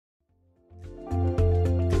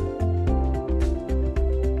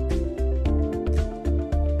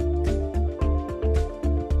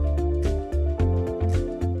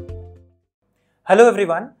Hello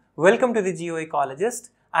everyone, welcome to the GeoEcologist.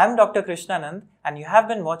 I am Dr. Krishnanand and you have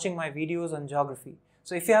been watching my videos on geography.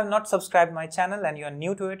 So if you have not subscribed my channel and you are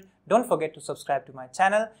new to it, don't forget to subscribe to my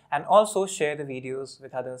channel and also share the videos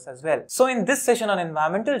with others as well. So in this session on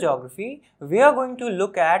environmental geography, we are going to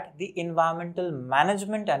look at the environmental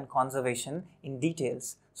management and conservation in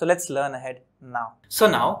details. So let's learn ahead now. So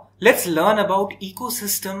now let's learn about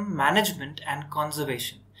ecosystem management and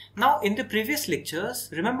conservation. Now, in the previous lectures,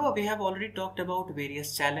 remember we have already talked about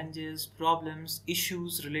various challenges, problems,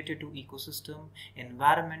 issues related to ecosystem,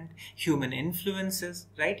 environment, human influences,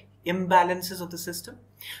 right? Imbalances of the system.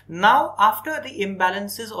 Now, after the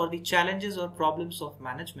imbalances or the challenges or problems of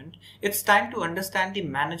management, it's time to understand the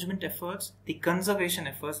management efforts, the conservation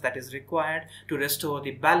efforts that is required to restore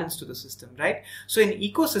the balance to the system, right? So in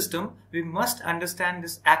ecosystem, we must understand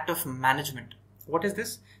this act of management. What is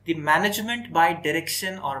this? The management by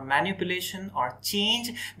direction or manipulation or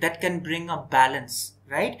change that can bring a balance,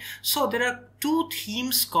 right? So there are two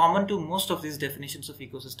themes common to most of these definitions of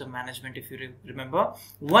ecosystem management, if you remember.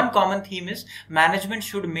 One common theme is management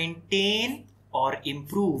should maintain or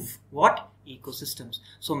improve what? Ecosystems.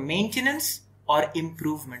 So maintenance or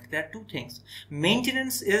improvement. There are two things.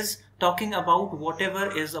 Maintenance is talking about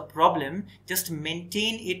whatever is a problem, just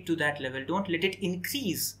maintain it to that level. Don't let it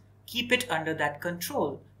increase. Keep it under that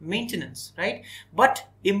control, maintenance, right? But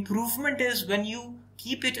improvement is when you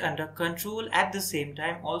keep it under control, at the same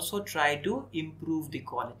time also try to improve the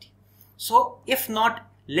quality. So if not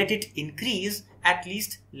let it increase, at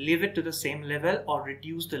least leave it to the same level or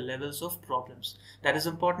reduce the levels of problems. That is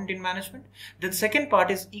important in management. The second part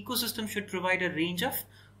is ecosystem should provide a range of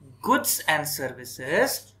goods and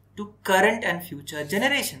services to current and future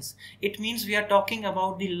generations. It means we are talking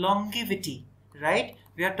about the longevity, right?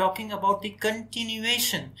 We are talking about the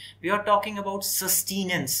continuation. We are talking about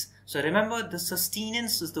sustenance. So remember, the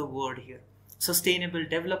sustenance is the word here. Sustainable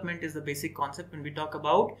development is the basic concept when we talk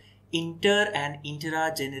about inter and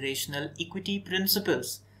intra-generational equity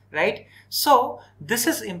principles, right? So this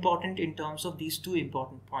is important in terms of these two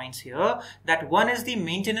important points here, that one is the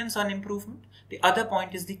maintenance and improvement. The other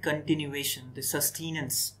point is the continuation, the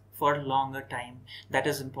sustenance for longer time. That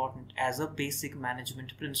is important as a basic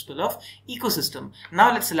management principle of ecosystem.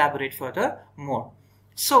 Now let's elaborate further more.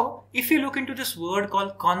 So if you look into this word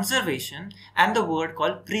called conservation and the word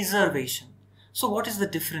called preservation, so what is the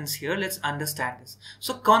difference here? Let's understand this.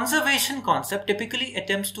 So conservation concept typically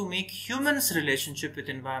attempts to make humans' relationship with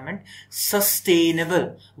environment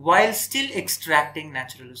sustainable while still extracting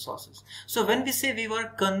natural resources. So when we say we were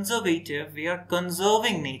conservative, we are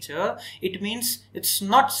conserving nature, it means it's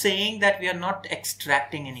not saying that we are not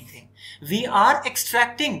extracting anything. We are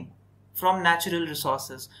extracting from natural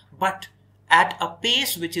resources, but at a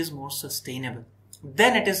pace which is more sustainable.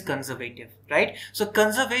 Then it is conservative, right? So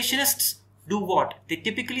conservationists do what? They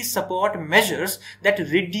typically support measures that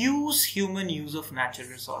reduce human use of natural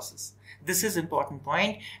resources. This is important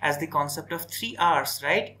point as the concept of 3 R's,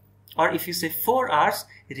 right? Or if you say 4 R's,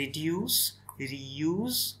 reduce,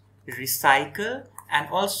 reuse, recycle, and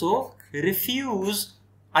also refuse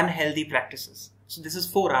unhealthy practices. So this is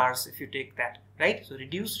 4 R's if you take that, right? So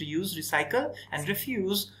reduce, reuse, recycle, and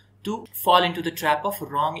refuse to fall into the trap of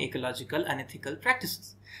wrong ecological, unethical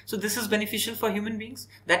practices. So this is beneficial for human beings,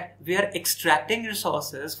 that we are extracting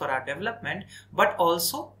resources for our development, but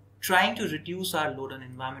also trying to reduce our load on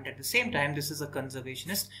environment at the same time. This is a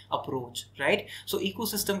conservationist approach, right? So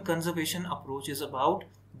ecosystem conservation approach is about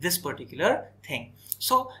this particular thing.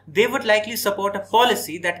 So they would likely support a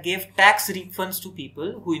policy that gave tax refunds to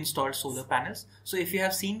people who installed solar panels. So if you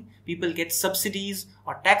have seen, people get subsidies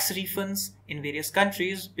or tax refunds in various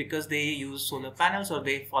countries because they use solar panels or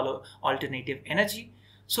they follow alternative energy.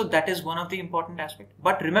 So that is one of the important aspects.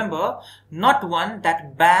 But remember, not one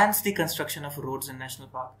that bans the construction of roads in national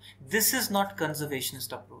park. This is not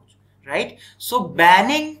conservationist approach, right? So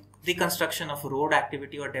banning the construction of road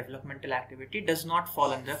activity or developmental activity does not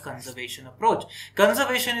fall under conservation approach.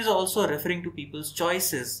 Conservation is also referring to people's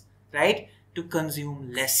choices, right? To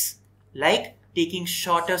consume less, like taking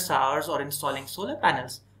shorter showers or installing solar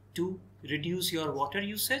panels to reduce your water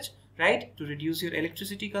usage, right? To reduce your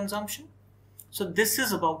electricity consumption. So this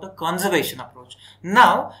is about the conservation approach.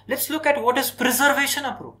 Now let's look at what is preservation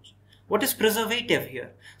approach. What is preservative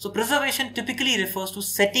here? So preservation typically refers to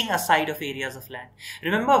setting aside of areas of land.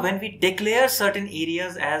 Remember, when we declare certain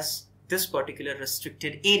areas as this particular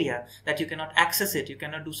restricted area, that you cannot access it, you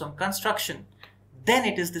cannot do some construction, then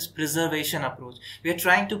it is this preservation approach. We are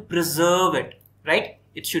trying to preserve it, right?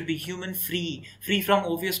 It should be human free from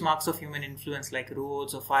obvious marks of human influence like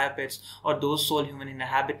roads or fire pits or those sole human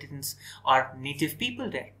inhabitants or native people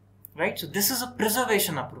there, right? So this is a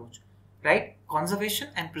preservation approach. right? Conservation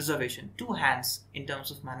and preservation, two hands in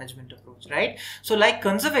terms of management approach, right? So like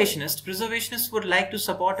preservationists would like to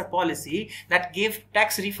support a policy that gave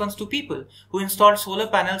tax refunds to people who installed solar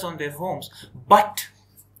panels on their homes, but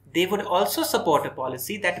they would also support a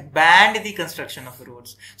policy that banned the construction of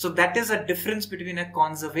roads. So that is a difference between a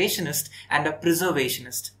conservationist and a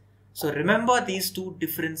preservationist. So remember these two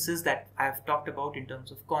differences that I have talked about in terms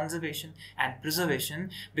of conservation and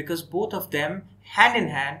preservation, because both of them hand in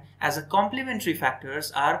hand as a complementary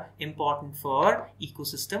factors are important for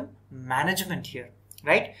ecosystem management here,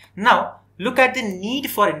 right? Now look at the need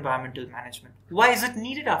for environmental management. Why is it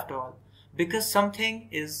needed after all? Because something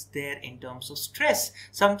is there in terms of stress,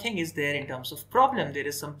 something is there in terms of problem, there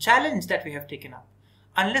is some challenge that we have taken up.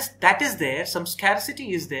 Unless that is there, some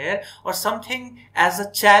scarcity is there, or something as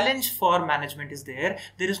a challenge for management is there,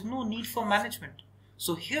 there is no need for management.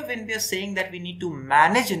 So here when we are saying that we need to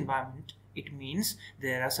manage environment, it means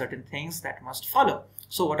there are certain things that must follow.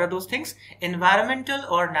 So what are those things? Environmental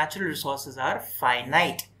or natural resources are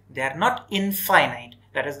finite. They are not infinite.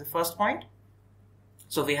 That is the first point.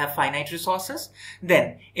 So we have finite resources.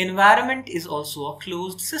 Then environment is also a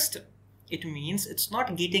closed system. It means it's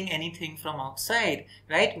not getting anything from outside,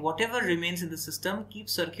 right? Whatever remains in the system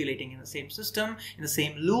keeps circulating in the same system, in the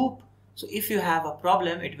same loop. So if you have a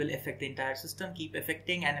problem, it will affect the entire system, keep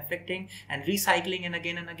affecting and recycling and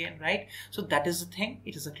again, right? So that is the thing.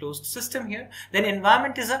 It is a closed system here. Then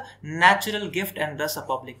environment is a natural gift and thus a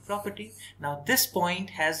public property. Now this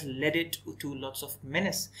point has led it to lots of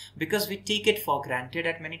menace because we take it for granted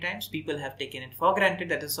at many times. People have taken it for granted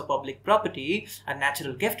that it's a public property, a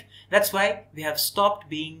natural gift. That's why we have stopped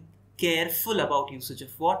being careful about usage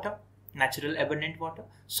of water, natural abundant water.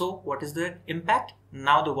 So what is the impact?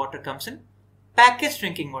 Now the water comes in packaged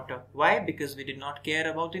drinking water. Why? Because we did not care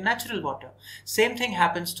about the natural water. Same thing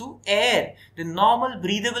happens to air. The normal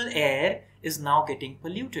breathable air is now getting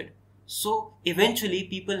polluted. So eventually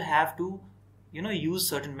people have to, use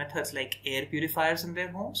certain methods like air purifiers in their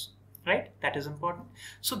homes. Right? That is important.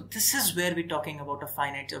 So this is where we're talking about a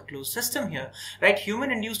finite or closed system here, right?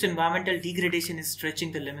 Human-induced environmental degradation is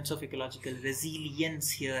stretching the limits of ecological resilience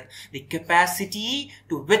here. The capacity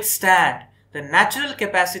to withstand, the natural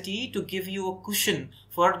capacity to give you a cushion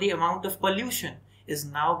for the amount of pollution is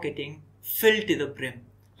now getting filled to the brim,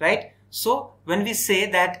 right? So when we say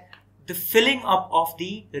that the filling up of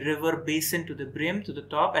the river basin to the brim, to the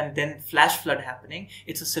top, and then flash flood happening,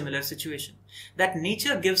 it's a similar situation. That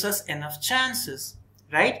nature gives us enough chances,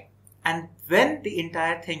 right? And when the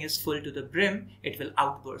entire thing is full to the brim, it will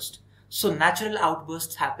outburst. So natural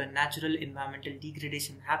outbursts happen, natural environmental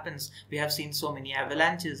degradation happens. We have seen so many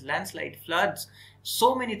avalanches, landslide, floods,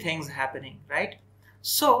 so many things happening, right?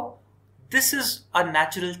 So this is a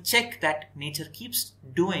natural check that nature keeps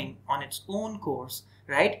doing on its own course,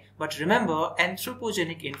 right? But remember,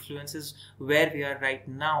 anthropogenic influence is where we are right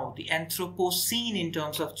now, the Anthropocene in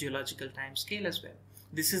terms of geological time scale as well.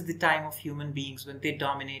 This is the time of human beings when they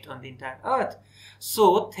dominate on the entire earth.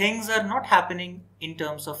 So things are not happening in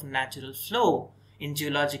terms of natural flow in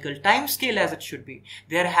geological time scale as it should be.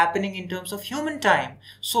 They are happening in terms of human time.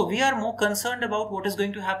 So we are more concerned about what is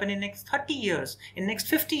going to happen in next 30 years, in next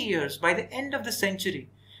 50 years, by the end of the century.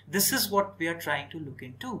 This is what we are trying to look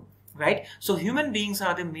into. Right? So human beings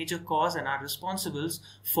are the major cause and are responsible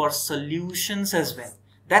for solutions as well.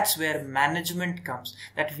 That's where management comes.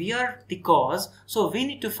 That we are the cause, so we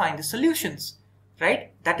need to find the solutions.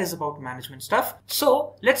 Right? That is about management stuff.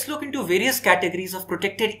 So let's look into various categories of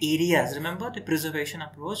protected areas. Remember the preservation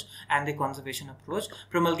approach and the conservation approach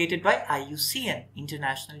promulgated by IUCN,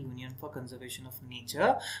 International Union for Conservation of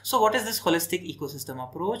Nature. So what is this holistic ecosystem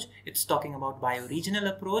approach? It's talking about bioregional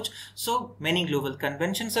approach. So many global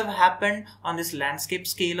conventions have happened on this landscape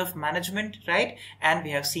scale of management, right? And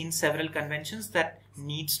we have seen several conventions that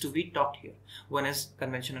needs to be talked here. One is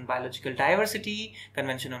Convention on Biological Diversity,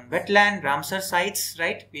 Convention on Wetland, Ramsar sites,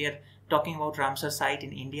 right? We are talking about Ramsar site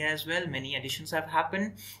in India as well. Many additions have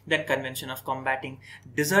happened. Then Convention of Combating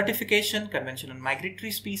Desertification, Convention on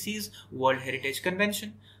Migratory Species, World Heritage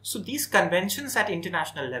Convention. So these conventions at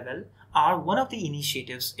international level are one of the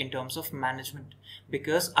initiatives in terms of management,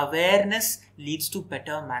 because awareness leads to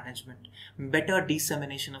better management, better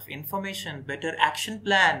dissemination of information, better action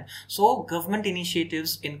plan. So government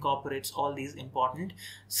initiatives incorporates all these important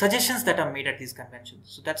suggestions that are made at these conventions.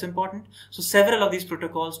 So that's important. So several of these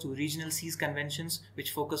protocols to regional seas conventions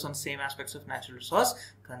which focus on same aspects of natural resource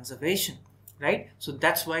conservation. Right? So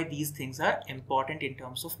that's why these things are important in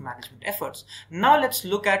terms of management efforts. Now let's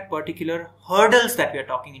look at particular hurdles that we are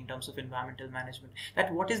talking in terms of environmental management.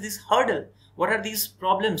 That what is this hurdle? What are these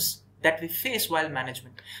problems that we face while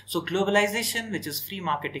management. So globalization, which is free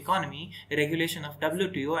market economy, regulation of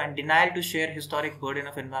WTO, and denial to share historic burden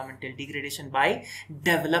of environmental degradation by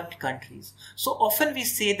developed countries. So often we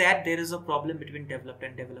say that there is a problem between developed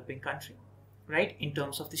and developing country, right, in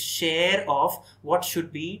terms of the share of what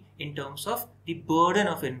should be in terms of the burden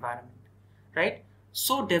of environment, right?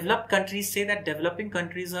 So developed countries say that developing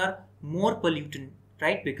countries are more pollutant,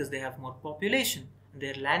 right, because they have more population,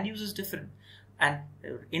 their land use is different. And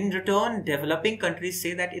in return, developing countries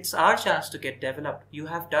say that it's our chance to get developed. You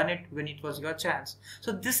have done it when it was your chance.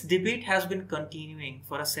 So this debate has been continuing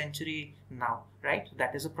for a century now, right?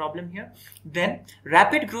 That is a problem here. Then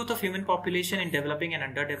rapid growth of human population in developing and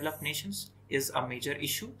underdeveloped nations is a major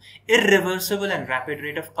issue. Irreversible and rapid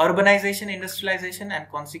rate of urbanization, industrialization, and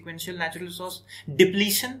consequential natural resource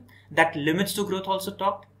depletion that limits to growth also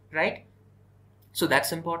talked, right? So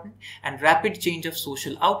that's important. And rapid change of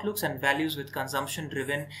social outlooks and values with consumption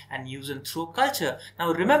driven and use and throw culture.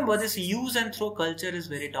 Now remember, this use and throw culture is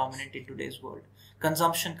very dominant in today's world.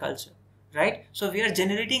 Consumption culture, right? So we are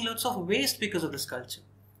generating lots of waste because of this culture,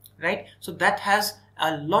 right? So that has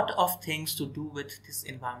a lot of things to do with this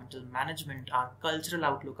environmental management, our cultural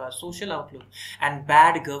outlook, our social outlook, and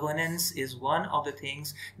bad governance is one of the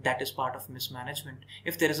things that is part of mismanagement.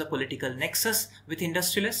 If there is a political nexus with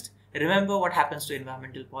industrialists, remember what happens to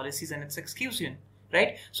environmental policies and its execution,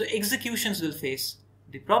 right? So executions will face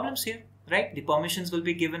the problems here, right? The permissions will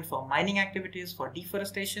be given for mining activities, for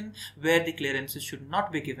deforestation, where the clearances should not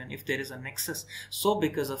be given if there is a nexus. So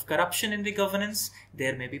because of corruption in the governance,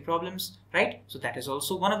 there may be problems, right? So that is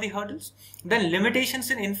also one of the hurdles. Then limitations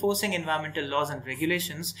in enforcing environmental laws and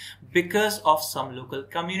regulations because of some local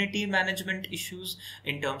community management issues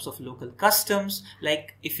in terms of local customs.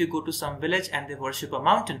 Like if you go to some village and they worship a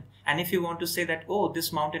mountain, and if you want to say that, oh,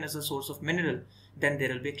 this mountain is a source of mineral, then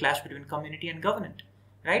there will be a clash between community and government,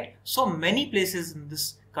 right? So many places in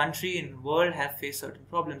this country, in the world, have faced certain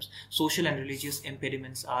problems. Social and religious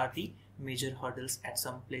impediments are the major hurdles at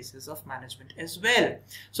some places of management as well.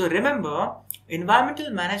 So remember,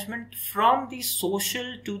 environmental management, from the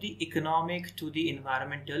social to the economic to the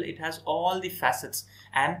environmental, it has all the facets,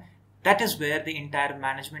 and that is where the entire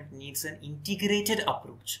management needs an integrated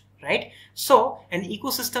approach, right? So an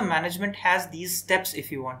ecosystem management has these steps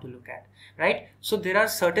if you want to look at, right? So there are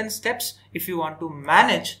certain steps. If you want to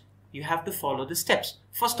manage, you have to follow the steps.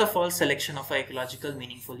 First of all, selection of an ecological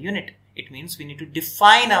meaningful unit. It means we need to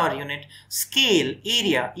define our unit, scale,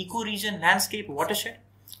 area, ecoregion, landscape, watershed.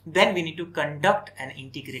 Then we need to conduct an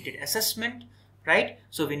integrated assessment, right?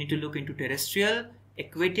 So we need to look into terrestrial,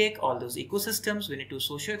 aquatic, all those ecosystems. We need to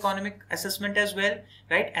socio-economic assessment as well,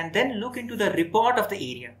 right? And then look into the report of the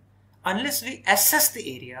area. Unless we assess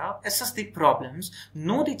the area, assess the problems,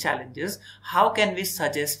 know the challenges, how can we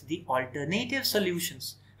suggest the alternative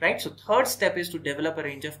solutions, right? So third step is to develop a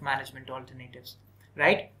range of management alternatives,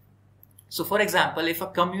 right? So for example, if a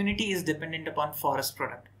community is dependent upon forest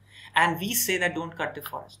product and we say that don't cut the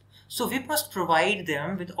forest, so we must provide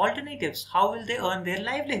them with alternatives. How will they earn their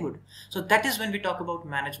livelihood? So that is when we talk about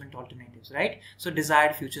management alternatives, right? So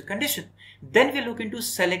desired future condition. Then we look into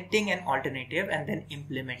selecting an alternative and then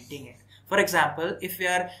implementing it. For example, if we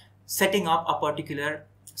are setting up a particular,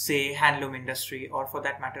 say, handloom industry, or for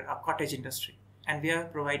that matter, a cottage industry, and we are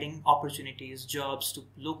providing opportunities, jobs to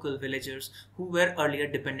local villagers who were earlier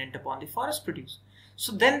dependent upon the forest produce.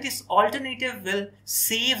 So then this alternative will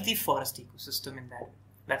save the forest ecosystem in that.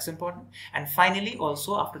 That's important. And finally,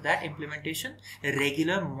 also after that implementation,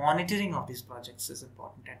 regular monitoring of these projects is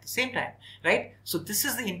important at the same time, right? So this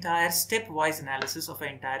is the entire stepwise analysis of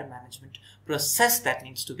an entire management process that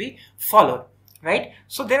needs to be followed, right?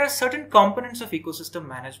 So there are certain components of ecosystem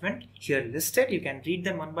management here listed. You can read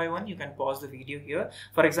them one by one. You can pause the video here.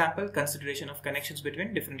 For example, consideration of connections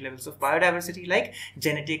between different levels of biodiversity like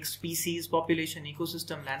genetics, species, population,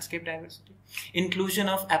 ecosystem, landscape diversity. Inclusion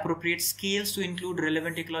of appropriate scales to include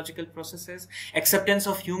relevant ecological processes. Acceptance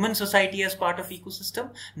of human society as part of ecosystem,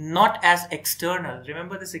 not as external.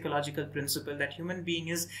 Remember this ecological principle that human being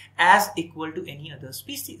is as equal to any other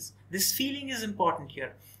species. This feeling is important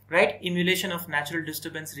here, right? Emulation of natural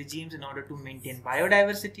disturbance regimes in order to maintain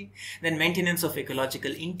biodiversity. Then maintenance of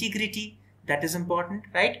ecological integrity, that is important,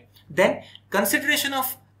 right? Then consideration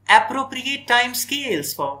of appropriate time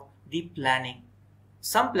scales for the planning,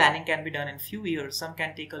 Some planning can be done in few years, some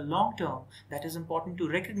can take a long term. That is important to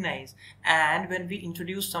recognize. And when we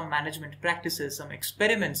introduce some management practices, some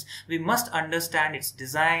experiments, we must understand its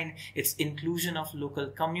design, its inclusion of local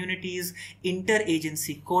communities,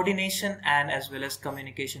 interagency coordination, and as well as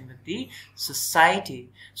communication with the society.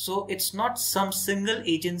 So it's not some single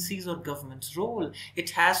agency's or government's role. It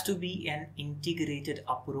has to be an integrated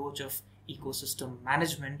approach of ecosystem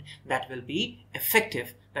management that will be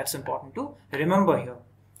effective. That's important to remember here.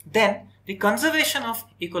 Then the conservation of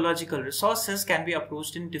ecological resources can be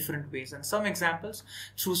approached in different ways, and some examples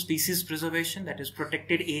through species preservation, that is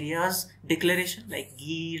protected areas declaration like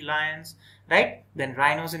geese, lions, right? Then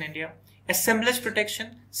rhinos in India. Assemblage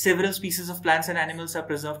protection, several species of plants and animals are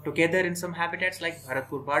preserved together in some habitats like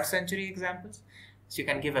Bharatpur Bird Sanctuary examples. So you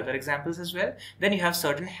can give other examples as well. Then you have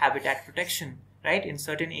certain habitat protection, right? In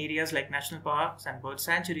certain areas like national parks and bird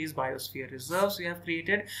sanctuaries, biosphere reserves we have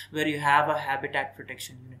created where you have a habitat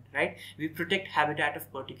protection unit, right? We protect habitat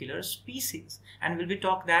of particular species, and we'll be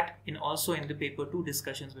talk that in also in the paper 2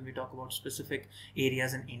 discussions when we talk about specific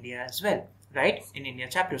areas in India as well, right? In India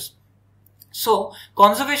chapters. So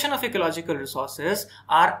conservation of ecological resources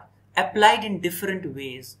are applied in different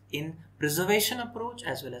ways in preservation approach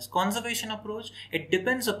as well as conservation approach. It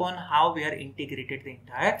depends upon how we are integrated the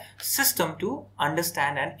entire system to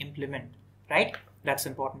understand and implement, right? That's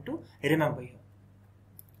important to remember here.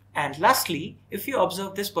 And lastly, if you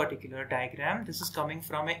observe this particular diagram, this is coming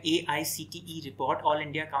from a AICTE report, All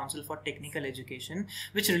India Council for Technical Education,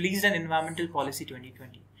 which released an Environmental Policy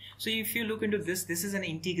 2020. So if you look into this, this is an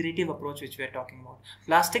integrative approach which we are talking about.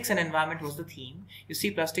 Plastics and environment was the theme. You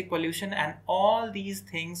see plastic pollution and all these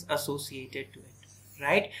things associated to it,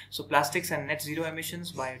 right? So plastics and net zero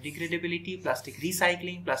emissions, biodegradability, plastic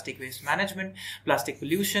recycling, plastic waste management, plastic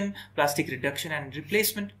pollution, plastic reduction and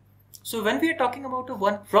replacement. So when we are talking about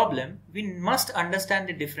one problem, we must understand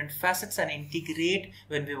the different facets and integrate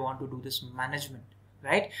when we want to do this management,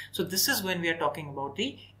 right? So this is when we are talking about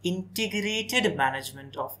the integrated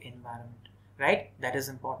management of environment, right? That is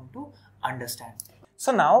important to understand.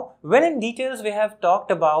 So now, when in details we have talked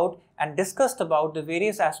about and discussed about the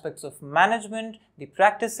various aspects of management, the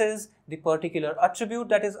practices, the particular attribute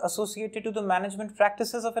that is associated to the management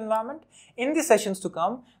practices of environment, in the sessions to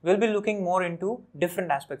come, we'll be looking more into different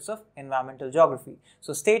aspects of environmental geography.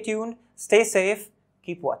 So stay tuned, stay safe,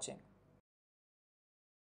 keep watching.